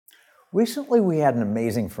Recently, we had an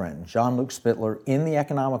amazing friend, Jean-Luc Spittler, in the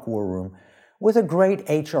Economic War Room with a great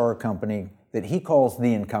HR company that he calls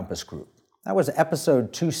the Encompass Group. That was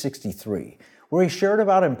episode 263, where he shared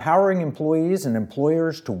about empowering employees and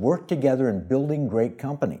employers to work together in building great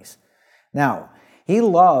companies. Now, he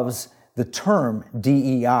loves the term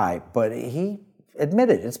DEI, but he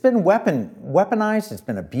admitted it's been weaponized, it's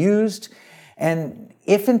been abused, and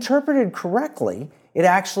if interpreted correctly, it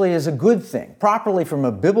actually is a good thing. Properly from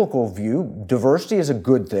a biblical view, diversity is a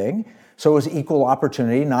good thing. So is equal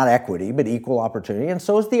opportunity, not equity, but equal opportunity. And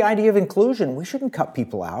so is the idea of inclusion. We shouldn't cut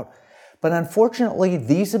people out. But unfortunately,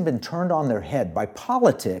 these have been turned on their head by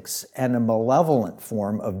politics and a malevolent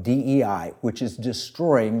form of DEI, which is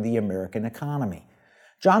destroying the American economy.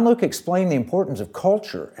 Jean-Luc explained the importance of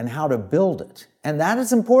culture and how to build it. And that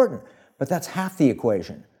is important, but that's half the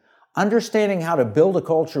equation. Understanding how to build a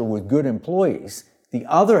culture with good employees, the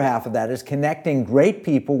other half of that is connecting great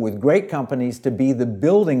people with great companies to be the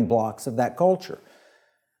building blocks of that culture.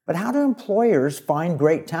 But how do employers find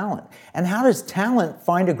great talent? And how does talent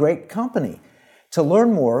find a great company? To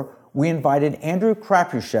learn more, we invited Andrew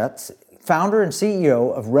Crapuchettes, founder and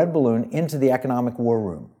CEO of RedBalloon, into the Economic War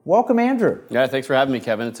Room. Welcome, Andrew. Yeah, thanks for having me,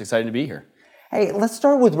 Kevin. It's exciting to be here. Hey, let's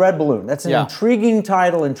start with RedBalloon. That's an intriguing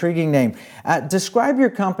title, intriguing name. Describe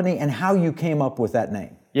your company and how you came up with that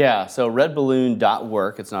name. Yeah, so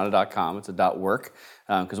redballoon.work, it's not a .com, it's a .work,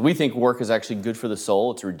 because we think work is actually good for the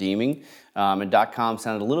soul, it's redeeming, and .com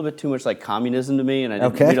sounded a little bit too much like communism to me,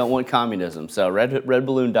 and we don't want communism, so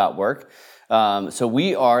redballoon.work. So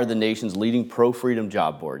we are the nation's leading pro-freedom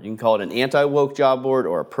job board. You can call it an anti-woke job board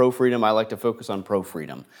or a pro-freedom. I like to focus on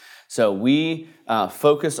pro-freedom. So we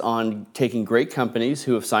focus on taking great companies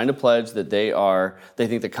who have signed a pledge that they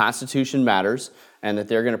think the Constitution matters and that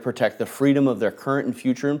they're going to protect the freedom of their current and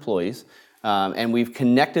future employees. And we've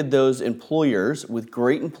connected those employers with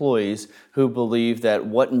great employees who believe that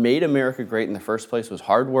what made America great in the first place was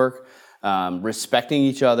hard work, respecting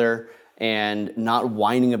each other, and not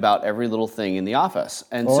whining about every little thing in the office.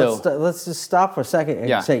 And let's just stop for a second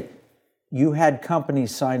and say, you had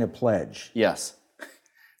companies sign a pledge. Yes.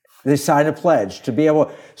 They sign a pledge to be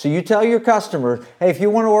able. So you tell your customers, hey, if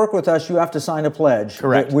you want to work with us, you have to sign a pledge.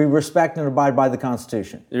 Correct. We respect and abide by the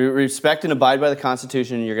Constitution. You respect and abide by the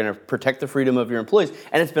Constitution, and you're going to protect the freedom of your employees.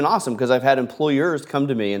 And it's been awesome because I've had employers come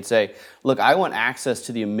to me and say, look, I want access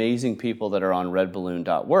to the amazing people that are on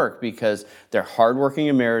redballoon.work because they're hardworking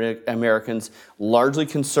Americans, largely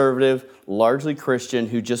conservative, largely Christian,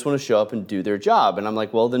 who just want to show up and do their job. And I'm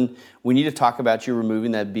like, well, then we need to talk about you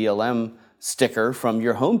removing that BLM sticker from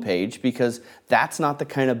your homepage because that's not the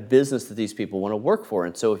kind of business that these people want to work for.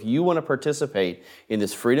 And so if you want to participate in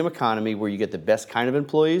this freedom economy where you get the best kind of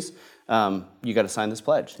employees, you got to sign this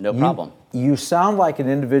pledge. No problem. You sound like an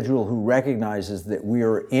individual who recognizes that we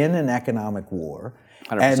are in an economic war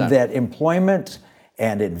 100%. And that employment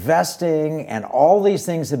and investing and all these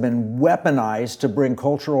things have been weaponized to bring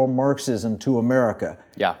cultural Marxism to America.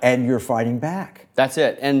 Yeah. And you're fighting back. That's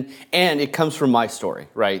it. And it comes from my story,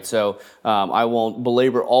 right? So I won't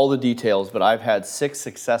belabor all the details, but I've had 6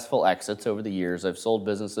 successful exits over the years. I've sold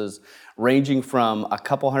businesses ranging from a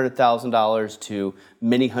couple $100,000 to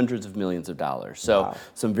many hundreds of millions of dollars. So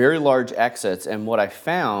some very large exits. And what I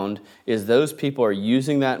found is those people are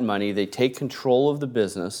using that money. They take control of the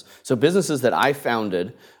business. So businesses that I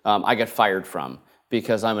founded, I got fired from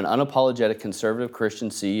because I'm an unapologetic conservative Christian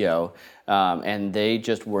CEO, and they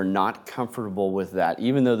just were not comfortable with that.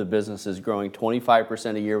 Even though the business is growing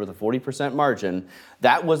 25% a year with a 40% margin,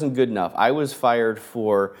 that wasn't good enough. I was fired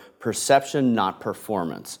for perception, not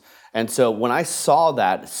performance. And so when I saw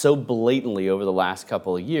that so blatantly over the last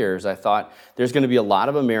couple of years, I thought there's going to be a lot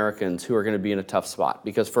of Americans who are going to be in a tough spot.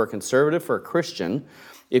 Because for a conservative, for a Christian,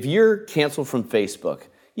 if you're canceled from Facebook,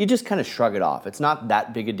 you just kind of shrug it off. It's not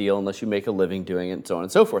that big a deal unless you make a living doing it and so on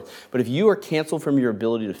and so forth. But if you are canceled from your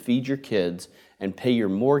ability to feed your kids and pay your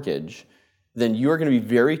mortgage, then you're going to be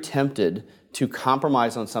very tempted to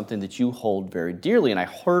compromise on something that you hold very dearly. And I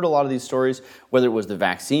heard a lot of these stories, whether it was the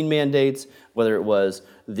vaccine mandates, whether it was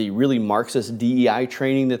the really Marxist DEI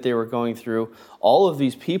training that they were going through. All of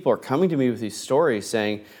these people are coming to me with these stories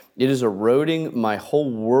saying, it is eroding my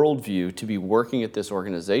whole worldview to be working at this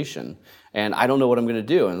organization, and I don't know what I'm going to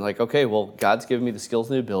do. And like, okay, well, God's given me the skills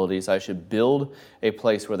and the abilities. I should build a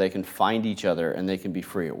place where they can find each other and they can be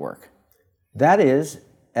free at work. That is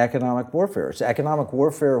economic warfare. It's economic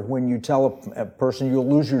warfare when you tell a person you'll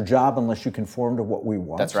lose your job unless you conform to what we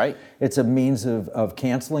want. That's right. It's a means of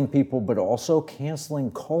canceling people, but also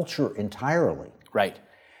canceling culture entirely. Right.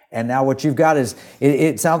 And now what you've got is,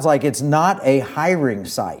 it sounds like it's not a hiring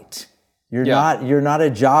site. You're not a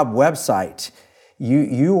job website.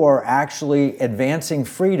 you are actually advancing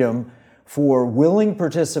freedom for willing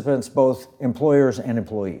participants, both employers and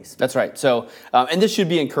employees. That's right. So, and this should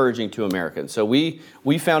be encouraging to Americans. So we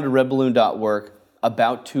founded RedBalloon.work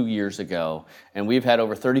about 2 years ago, and we've had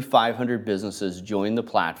over 3,500 businesses join the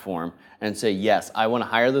platform and say, yes, I want to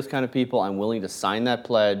hire those kind of people. I'm willing to sign that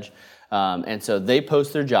pledge. And so they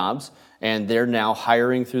post their jobs, and they're now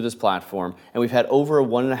hiring through this platform. And we've had over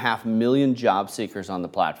 1.5 million job seekers on the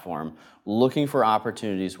platform looking for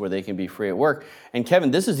opportunities where they can be free at work. And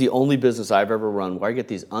Kevin, this is the only business I've ever run where I get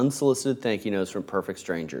these unsolicited thank you notes from perfect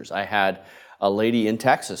strangers. I had a lady in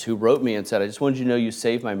Texas who wrote me and said, I just wanted you to know you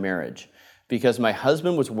saved my marriage, because my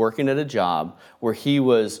husband was working at a job where he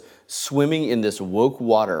was swimming in this woke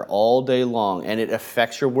water all day long, and it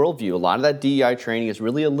affects your worldview. A lot of that DEI training is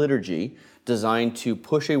really a liturgy designed to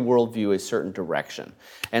push a worldview a certain direction.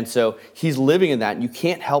 And so he's living in that, and you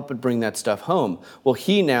can't help but bring that stuff home. Well,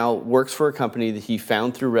 he now works for a company that he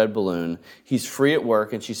found through RedBalloon. He's free at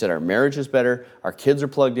work, and she said, our marriage is better, our kids are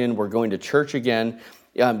plugged in, we're going to church again.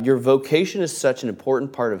 Your vocation is such an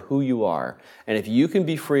important part of who you are. And if you can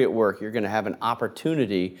be free at work, you're going to have an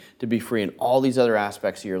opportunity to be free in all these other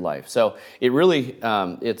aspects of your life. So it really,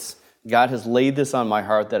 God has laid this on my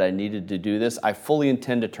heart that I needed to do this. I fully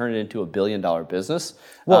intend to turn it into $1 billion business.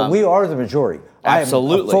 Well, we are the majority.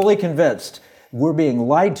 Absolutely. I am fully convinced we're being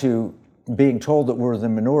lied to, being told that we're the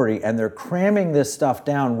minority, and they're cramming this stuff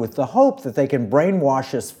down with the hope that they can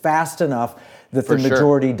brainwash us fast enough that the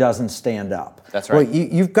majority doesn't stand up. That's right. Well,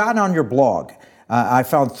 you've got on your blog, I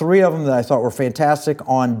found 3 of them that I thought were fantastic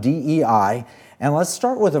on DEI. And let's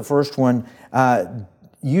start with the first one.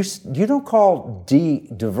 You don't call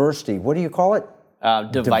diversity. What do you call it?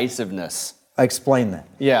 Divisiveness. Explain that.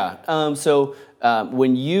 Yeah. So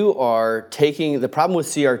when you are taking the problem with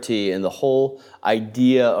CRT and the whole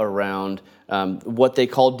idea around what they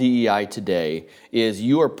call DEI today is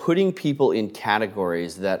you are putting people in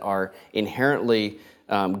categories that are inherently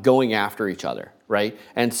going after each other, right?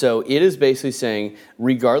 And so it is basically saying,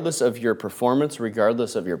 regardless of your performance,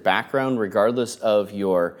 regardless of your background, regardless of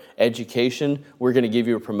your education, we're going to give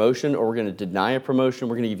you a promotion, or we're going to deny a promotion,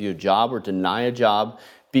 we're going to give you a job or deny a job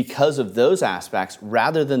because of those aspects,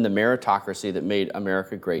 rather than the meritocracy that made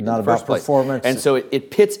America great in the first place. Performance. And so it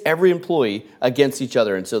pits every employee against each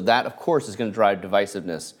other. And so that, of course, is going to drive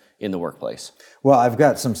divisiveness in the workplace. Well, I've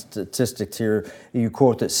got some statistics here. You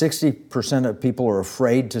quote that 60% of people are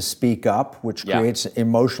afraid to speak up, which creates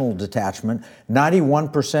emotional detachment.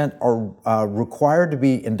 91% are required to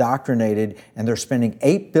be indoctrinated, and they're spending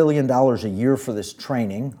 $8 billion a year for this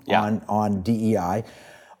training on DEI.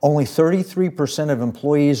 Only 33% of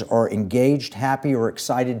employees are engaged, happy, or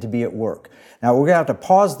excited to be at work. Now, we're going to have to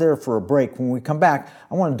pause there for a break. When we come back,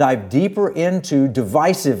 I want to dive deeper into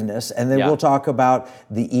divisiveness, and then we'll talk about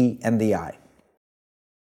the E and the I.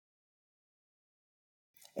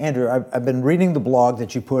 Andrew, I've been reading the blog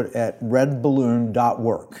that you put at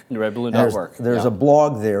redballoon.work. Redballoon.work. There's a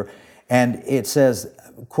blog there, and it says,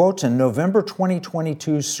 quote, a November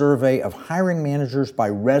 2022 survey of hiring managers by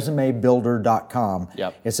resumebuilder.com.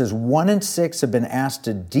 It says 1 in 6 have been asked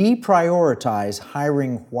to deprioritize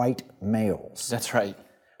hiring white males. That's right.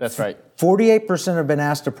 That's right. 48% have been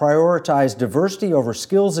asked to prioritize diversity over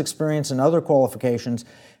skills, experience, and other qualifications.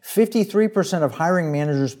 53% of hiring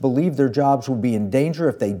managers believe their jobs will be in danger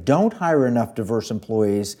if they don't hire enough diverse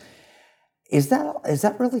employees. Is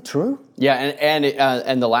that really true? Yeah,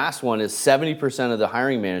 and the last one is 70% of the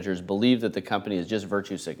hiring managers believe that the company is just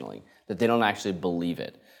virtue signaling, that they don't actually believe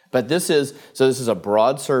it. But this is a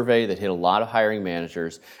broad survey that hit a lot of hiring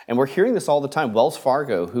managers, and we're hearing this all the time. Wells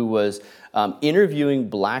Fargo, who was interviewing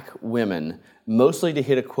black women, mostly to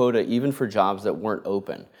hit a quota even for jobs that weren't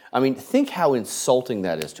open. I mean, think how insulting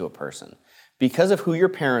that is to a person. Because of who your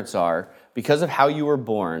parents are, because of how you were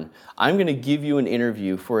born, I'm going to give you an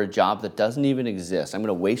interview for a job that doesn't even exist. I'm going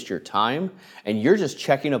to waste your time, and you're just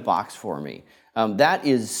checking a box for me. That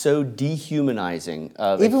is so dehumanizing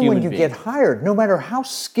of a human being. Even when you get hired, no matter how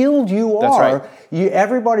skilled you are,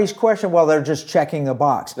 everybody's question, well, they're just checking a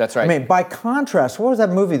box. That's right. I mean, by contrast, what was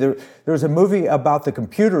that movie? There was a movie about the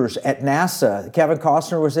computers at NASA. Kevin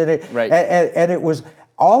Costner was in it. Right. And it was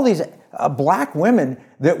all these black women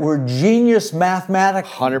that were genius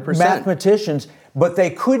 100%. mathematicians, but they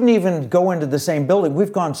couldn't even go into the same building.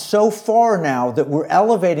 We've gone so far now that we're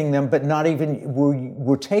elevating them, but not even,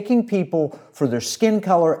 we're taking people for their skin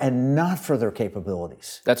color and not for their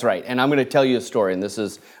capabilities. That's right. And I'm going to tell you a story, and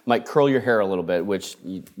this might curl your hair a little bit, which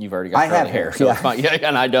you've already got curly hair, so it's fine. Yeah,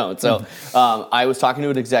 and I don't. So I was talking to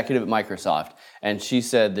an executive at Microsoft, and she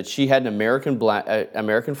said that she had an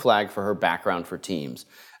American flag for her background for Teams.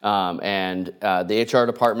 And the HR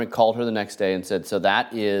department called her the next day and said, so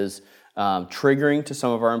that is triggering to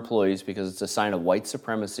some of our employees because it's a sign of white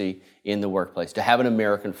supremacy in the workplace to have an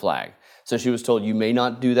American flag. So she was told, you may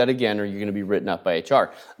not do that again or you're going to be written up by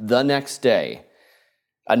HR. The next day,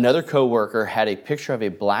 another coworker had a picture of a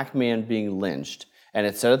black man being lynched, and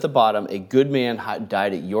it said at the bottom, a good man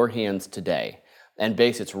died at your hands today. And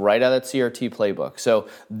basically, it's right out of that CRT playbook. So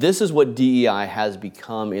this is what DEI has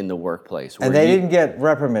become in the workplace. And they didn't get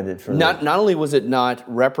reprimanded for that. Not only was it not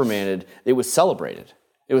reprimanded, it was celebrated.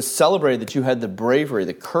 It was celebrated that you had the bravery,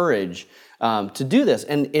 the courage to do this.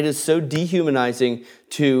 And it is so dehumanizing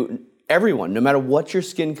to everyone, no matter what your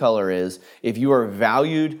skin color is. If you are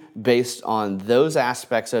valued based on those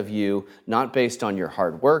aspects of you, not based on your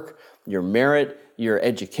hard work, your merit, your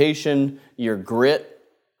education, your grit,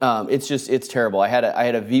 it's terrible. I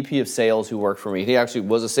had a VP of sales who worked for me. He actually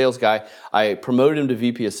was a sales guy. I promoted him to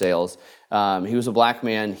VP of sales. He was a black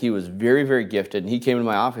man. He was very, very gifted. And he came into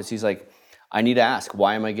my office. He's like, I need to ask,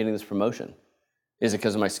 why am I getting this promotion? Is it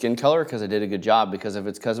because of my skin color? Because I did a good job? Because if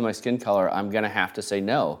it's because of my skin color, I'm going to have to say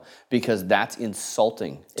no, because that's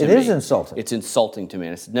insulting to me. It is insulting. It's insulting to me.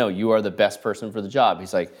 And I said, no, you are the best person for the job.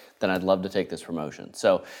 He's like, then I'd love to take this promotion.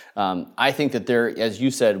 So I think that there, as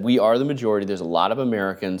you said, we are the majority. There's a lot of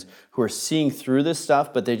Americans who are seeing through this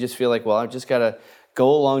stuff, but they just feel like, well, I've just got to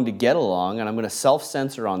go along to get along, and I'm going to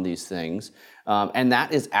self-censor on these things. And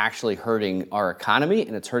that is actually hurting our economy,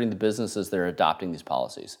 and it's hurting the businesses that are adopting these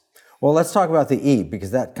policies. Well, let's talk about the E, because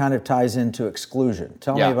that kind of ties into exclusion.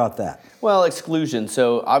 Tell me about that. Well, exclusion.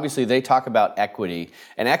 So obviously they talk about equity,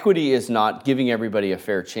 and equity is not giving everybody a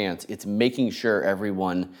fair chance. It's making sure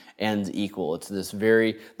everyone ends equal. It's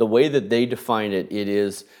the way that they define it, it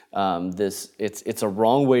is it's a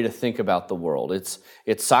wrong way to think about the world. It's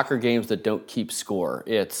soccer games that don't keep score.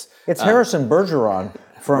 It's Harrison Bergeron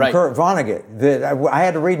from Kurt Vonnegut that I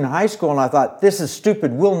had to read in high school, and I thought, this is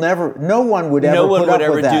stupid. No one would ever put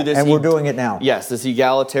up with that, do this. And we're doing it now. Yes, this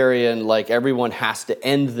egalitarian, like everyone has to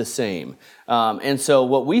end the same. And so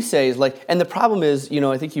what we say is and the problem is,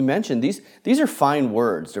 I think you mentioned these are fine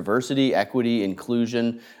words: diversity, equity,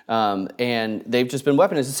 inclusion, and they've just been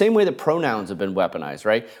weaponized. The same way that pronouns have been weaponized,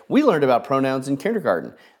 right? We learned about pronouns in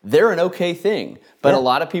kindergarten. They're an okay thing, but a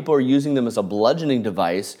lot of people are using them as a bludgeoning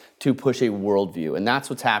device to push a worldview, and that's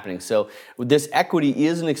what's happening. So this equity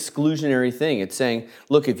is an exclusionary thing. It's saying,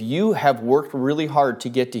 look, if you have worked really hard to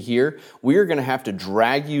get to here, we are going to have to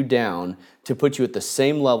drag you down to put you at the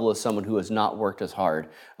same level as someone who has not worked as hard.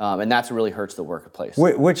 And that's what really hurts the workplace.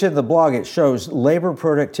 Which in the blog, it shows labor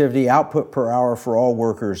productivity, output per hour for all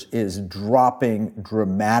workers is dropping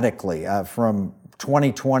dramatically from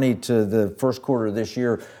 2020 to the first quarter of this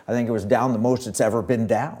year. I think it was down the most it's ever been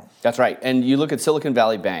down. That's right. And you look at Silicon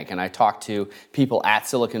Valley Bank, and I talked to people at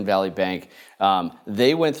Silicon Valley Bank.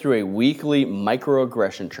 They went through a weekly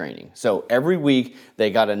microaggression training. So every week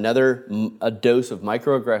they got a dose of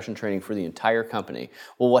microaggression training for the entire company.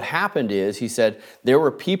 Well, what happened is, he said, there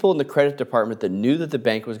were people in the credit department that knew that the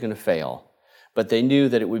bank was going to fail, but they knew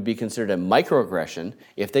that it would be considered a microaggression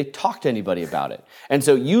if they talked to anybody about it. And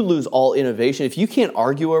so you lose all innovation. If you can't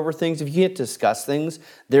argue over things, if you can't discuss things,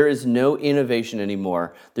 there is no innovation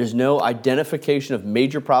anymore. There's no identification of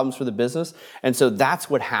major problems for the business. And so that's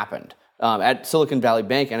what happened at Silicon Valley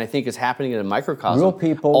Bank, and I think is happening in a microcosm all across the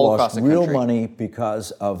country. Real people lost real money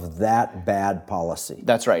because of that bad policy.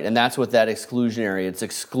 That's right, and that's what that exclusionary, it's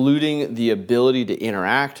excluding the ability to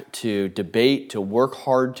interact, to debate, to work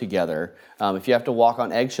hard together. If you have to walk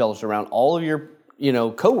on eggshells around all of your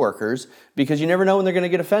coworkers because you never know when they're going to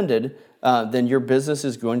get offended, then your business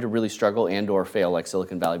is going to really struggle and or fail like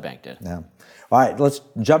Silicon Valley Bank did. Yeah. All right, let's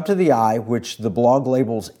jump to the I, which the blog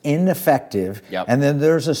labels ineffective. Yep. And then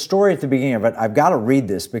there's a story at the beginning of it. I've got to read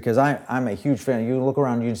this because I'm a huge fan. You look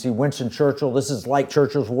around, you can see Winston Churchill. This is like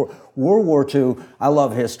Churchill's World War II. I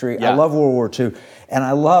love history. Yeah. I love World War II. And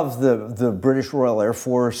I love the British Royal Air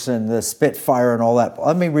Force and the Spitfire and all that.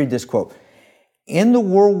 Let me read this quote. In the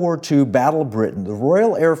World War II Battle of Britain, the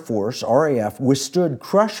Royal Air Force, RAF, withstood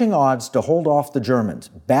crushing odds to hold off the Germans.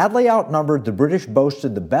 Badly outnumbered, the British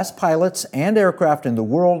boasted the best pilots and aircraft in the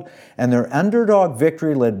world, and their underdog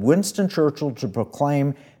victory led Winston Churchill to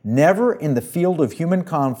proclaim, "Never in the field of human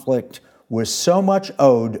conflict was so much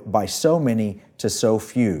owed by so many to so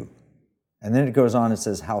few." And then it goes on and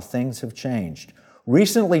says how things have changed.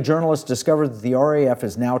 Recently, journalists discovered that the RAF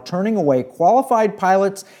is now turning away qualified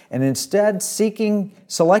pilots and instead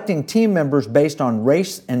selecting team members based on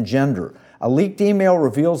race and gender. A leaked email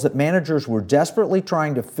reveals that managers were desperately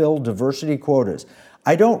trying to fill diversity quotas.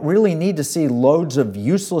 I don't really need to see loads of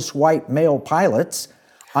useless white male pilots.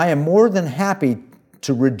 I am more than happy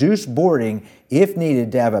to reduce boarding if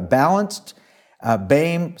needed to have a balanced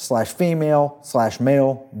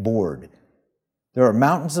BAME/female/male board. There are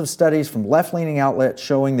mountains of studies from left-leaning outlets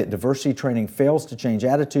showing that diversity training fails to change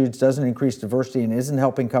attitudes, doesn't increase diversity, and isn't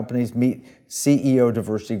helping companies meet CEO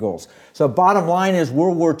diversity goals. So bottom line is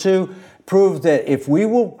World War II proved that if we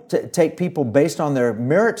will take people based on their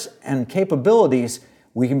merits and capabilities,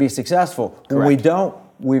 we can be successful. When we don't,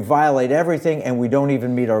 we violate everything and we don't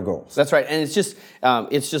even meet our goals. That's right. And it's just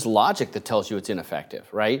logic that tells you it's ineffective,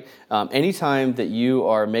 right? Anytime that you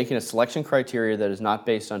are making a selection criteria that is not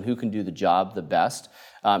based on who can do the job the best,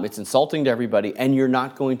 it's insulting to everybody, and you're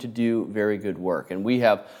not going to do very good work. And we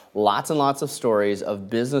have lots and lots of stories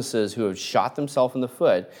of businesses who have shot themselves in the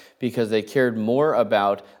foot because they cared more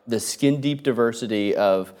about the skin-deep diversity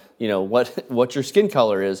of what your skin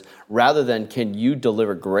color is, rather than can you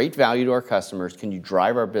deliver great value to our customers, can you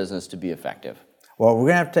drive our business to be effective? Well, we're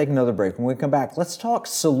going to have to take another break. When we come back, let's talk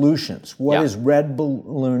solutions. What is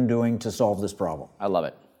RedBalloon doing to solve this problem? I love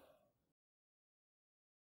it.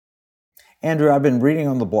 Andrew, I've been reading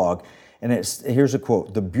on the blog, and here's a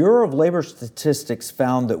quote. The Bureau of Labor Statistics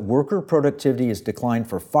found that worker productivity has declined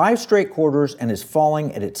for 5 straight quarters and is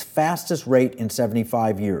falling at its fastest rate in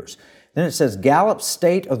 75 years. Then it says Gallup's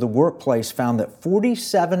State of the Workplace found that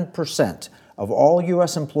 47% of all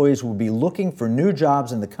U.S. employees will be looking for new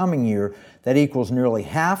jobs in the coming year. That equals nearly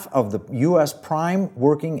half of the U.S. prime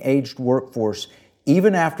working-aged workforce,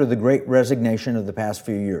 even after the Great Resignation of the past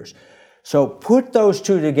few years. So put those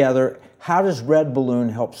two together. How does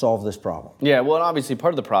RedBalloon help solve this problem? Yeah, well, and obviously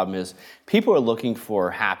part of the problem is people are looking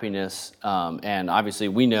for happiness, and obviously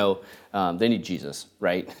we know they need Jesus,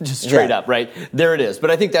 right? Just straight up, right? There it is.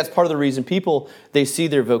 But I think that's part of the reason people, they see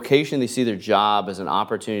their vocation, they see their job as an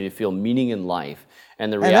opportunity to feel meaning in life.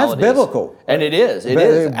 And the reality that's biblical. And it is. It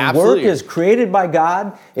is. Absolutely. Work is created by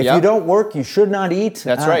God. If you don't work, you should not eat.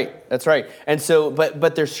 That's right. That's right. And so,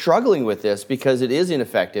 but they're struggling with this because it is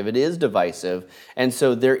ineffective. It is divisive. And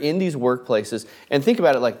so they're in these workplaces. And think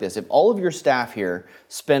about it like this. If all of your staff here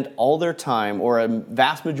spent all their time, or a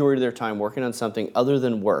vast majority of their time, working on something other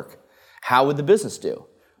than work, how would the business do?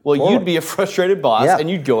 Well, you'd be a frustrated boss and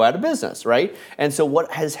you'd go out of business, right? And so what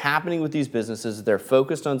is happening with these businesses is they're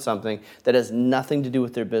focused on something that has nothing to do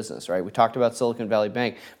with their business, right? We talked about Silicon Valley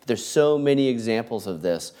Bank, but there's so many examples of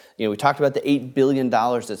this. We talked about the $8 billion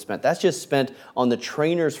that's spent. That's just spent on the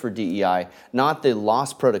trainers for DEI, not the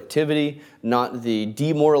lost productivity, not the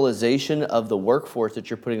demoralization of the workforce that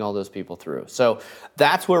you're putting all those people through. So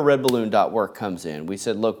that's where RedBalloon.work comes in. We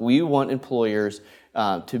said, look, we want employers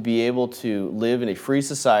to be able to live in a free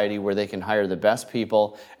society where they can hire the best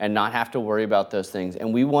people and not have to worry about those things.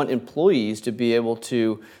 And we want employees to be able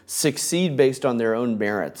to succeed based on their own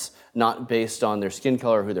merits, not based on their skin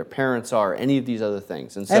color, who their parents are, any of these other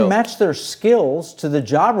things. And match their skills to the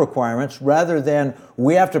job requirements rather than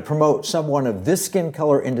we have to promote someone of this skin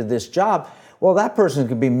color into this job. Well, that person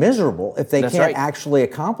could be miserable if they can't actually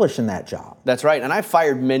accomplish in that job. That's right. And I've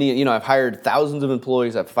fired many, I've hired thousands of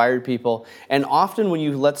employees, I've fired people. And often when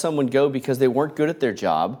you let someone go because they weren't good at their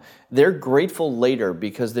job, they're grateful later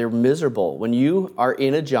because they're miserable. When you are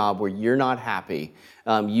in a job where you're not happy,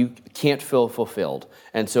 you can't feel fulfilled.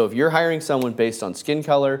 And so if you're hiring someone based on skin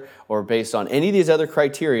color or based on any of these other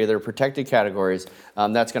criteria that are protected categories,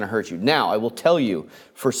 that's going to hurt you. Now, I will tell you,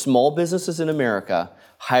 for small businesses in America,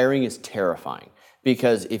 hiring is terrifying,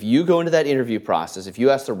 because if you go into that interview process, if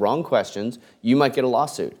you ask the wrong questions, you might get a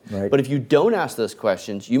lawsuit. Right. But if you don't ask those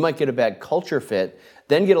questions, you might get a bad culture fit,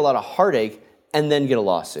 then get a lot of heartache, and then get a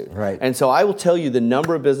lawsuit. Right. And so I will tell you the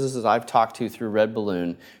number of businesses I've talked to through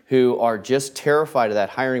RedBalloon who are just terrified of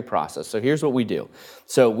that hiring process. So here's what we do.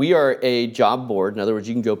 So we are a job board. In other words,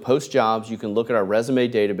 you can go post jobs. You can look at our resume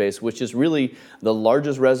database, which is really the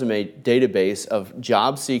largest resume database of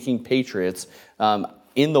job-seeking patriots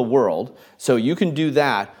in the world. So you can do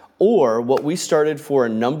that. Or what we started for a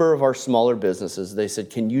number of our smaller businesses, they said,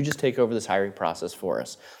 can you just take over this hiring process for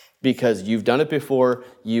us? Because you've done it before,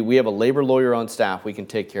 we have a labor lawyer on staff, we can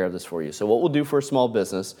take care of this for you. So what we'll do for a small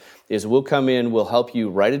business is we'll come in, we'll help you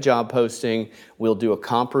write a job posting, we'll do a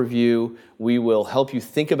comp review, we will help you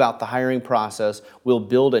think about the hiring process, we'll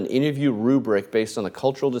build an interview rubric based on the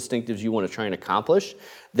cultural distinctives you want to try and accomplish.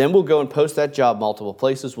 Then we'll go and post that job multiple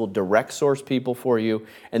places, we'll direct source people for you,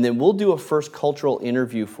 and then we'll do a first cultural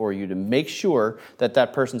interview for you to make sure that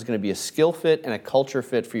that person's going to be a skill fit and a culture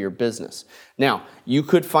fit for your business. Now, you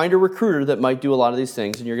could find a recruiter that might do a lot of these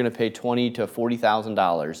things, and you're going to pay $20,000 to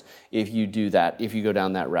 $40,000 if you do that, if you go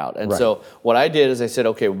down that route. And so what I did is I said,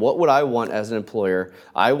 okay, what would I want as an employer?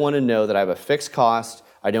 I want to know that I have a fixed cost,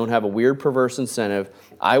 I don't have a weird perverse incentive,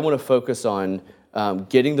 I want to focus on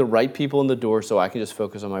getting the right people in the door so I can just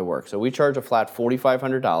focus on my work. So we charge a flat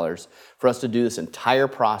 $4,500 for us to do this entire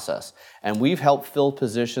process. And we've helped fill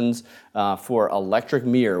positions for Electric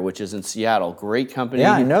Mirror, which is in Seattle. Great company.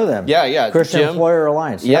 Yeah, I know them. Yeah. Christian Employer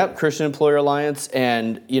Alliance. Yep, Christian Employer Alliance.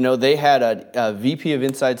 And, they had a VP of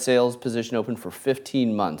Inside Sales position open for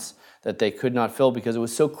 15 months that they could not fill because it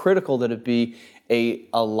was so critical that it be a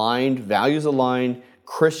values-aligned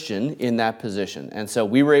Christian in that position. And so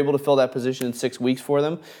we were able to fill that position in 6 weeks for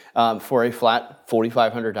them for a flat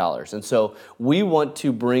 $4,500. And so we want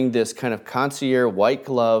to bring this kind of concierge, white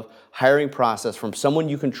glove hiring process from someone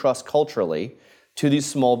you can trust culturally to these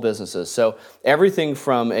small businesses. So everything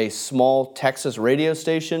from a small Texas radio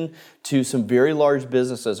station to some very large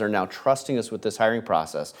businesses are now trusting us with this hiring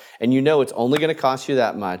process. And it's only going to cost you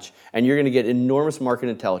that much, and you're going to get enormous market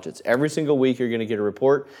intelligence. Every single week you're going to get a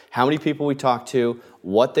report, how many people we talked to,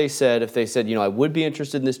 what they said, if they said, I would be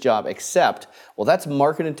interested in this job, except, well, that's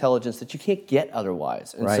market intelligence that you can't get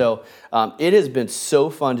otherwise. And so it has been so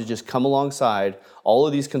fun to just come alongside all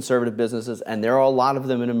of these conservative businesses, and there are a lot of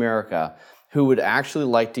them in America, who would actually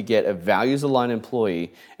like to get a values-aligned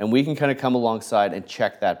employee, and we can kind of come alongside and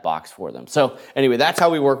check that box for them. So anyway, that's how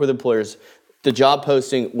we work with employers, the job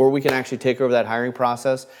posting, where we can actually take over that hiring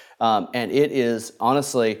process. And it is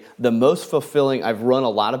honestly the most fulfilling. I've run a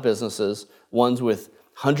lot of businesses, ones with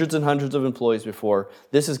hundreds and hundreds of employees before.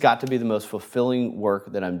 This has got to be the most fulfilling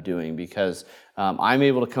work that I'm doing because I'm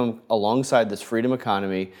able to come alongside this freedom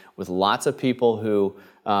economy with lots of people who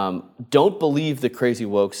don't believe the crazy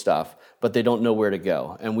woke stuff, but they don't know where to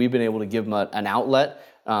go. And we've been able to give them an outlet,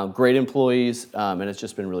 great employees, and it's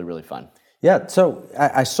just been really, really fun. Yeah, so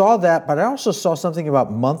I saw that, but I also saw something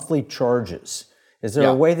about monthly charges. Is there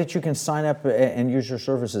a way that you can sign up and use your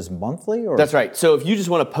services monthly? Or? That's right. So if you just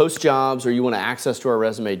want to post jobs or you want access to our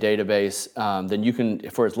resume database, then you can,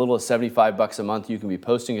 for as little as $75 a month, you can be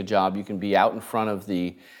posting a job. You can be out in front of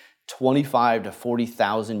the 25 to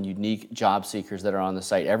 40,000 unique job seekers that are on the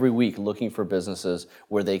site every week looking for businesses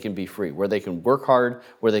where they can be free, where they can work hard,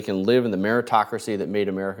 where they can live in the meritocracy that made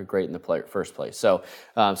America great in the first place. So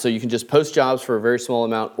you can just post jobs for a very small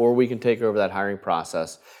amount, or we can take over that hiring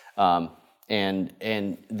process.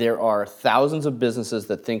 And there are thousands of businesses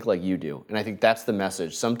that think like you do. And I think that's the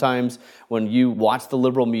message. Sometimes when you watch the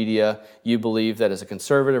liberal media, you believe that as a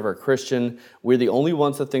conservative or a Christian, we're the only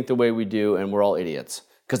ones that think the way we do, and we're all idiots.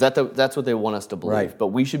 Because that's what they want us to believe. Right. But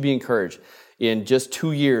we should be encouraged. In just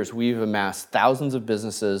 2 years, we've amassed thousands of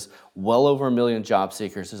businesses, well over 1 million job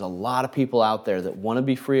seekers. There's a lot of people out there that want to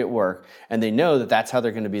be free at work, and they know that that's how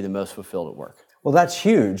they're going to be the most fulfilled at work. Well, that's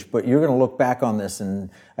huge, but you're going to look back on this in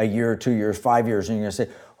a year, 2 years, 5 years, and you're going to say,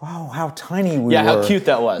 wow, how tiny we were. Yeah, how cute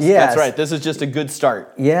that was. Yes. That's right. This is just a good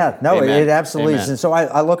start. Yeah, no, it absolutely Amen. is. And so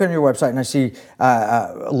I look on your website and I see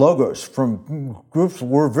logos from groups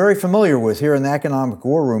we're very familiar with here in the Economic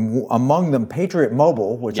War Room, among them Patriot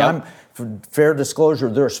Mobile, which I'm, for fair disclosure,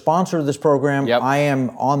 they're a sponsor of this program. I am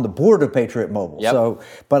on the board of Patriot Mobile. So,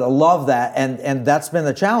 but I love that, and that's been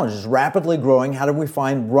the challenge, is rapidly growing. How do we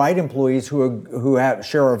find right employees who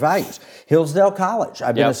share our values? Hillsdale College.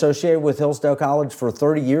 I've been associated with Hillsdale College for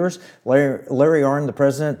 30 years. Larry Arnn, the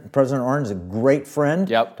President Arnn, is a great friend.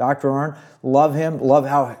 Dr. Arnn. Love him. Love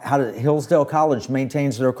how Hillsdale College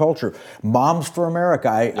maintains their culture. Moms for America,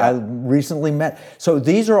 I recently met. So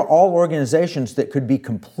these are all organizations that could be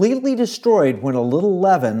completely destroyed when a little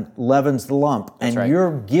leaven leavens the lump. And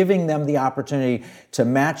you're giving them the opportunity to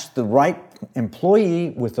match the right employee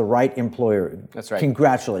with the right employer. That's right.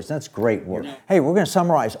 Congratulations. That's great work. Hey, we're going to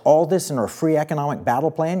summarize all this in our free economic battle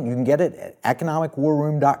plan. You can get it at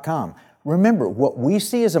economicwarroom.com. Remember, what we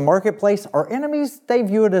see as a marketplace, our enemies, they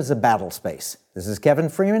view it as a battle space. This is Kevin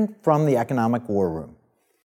Freeman from the Economic War Room.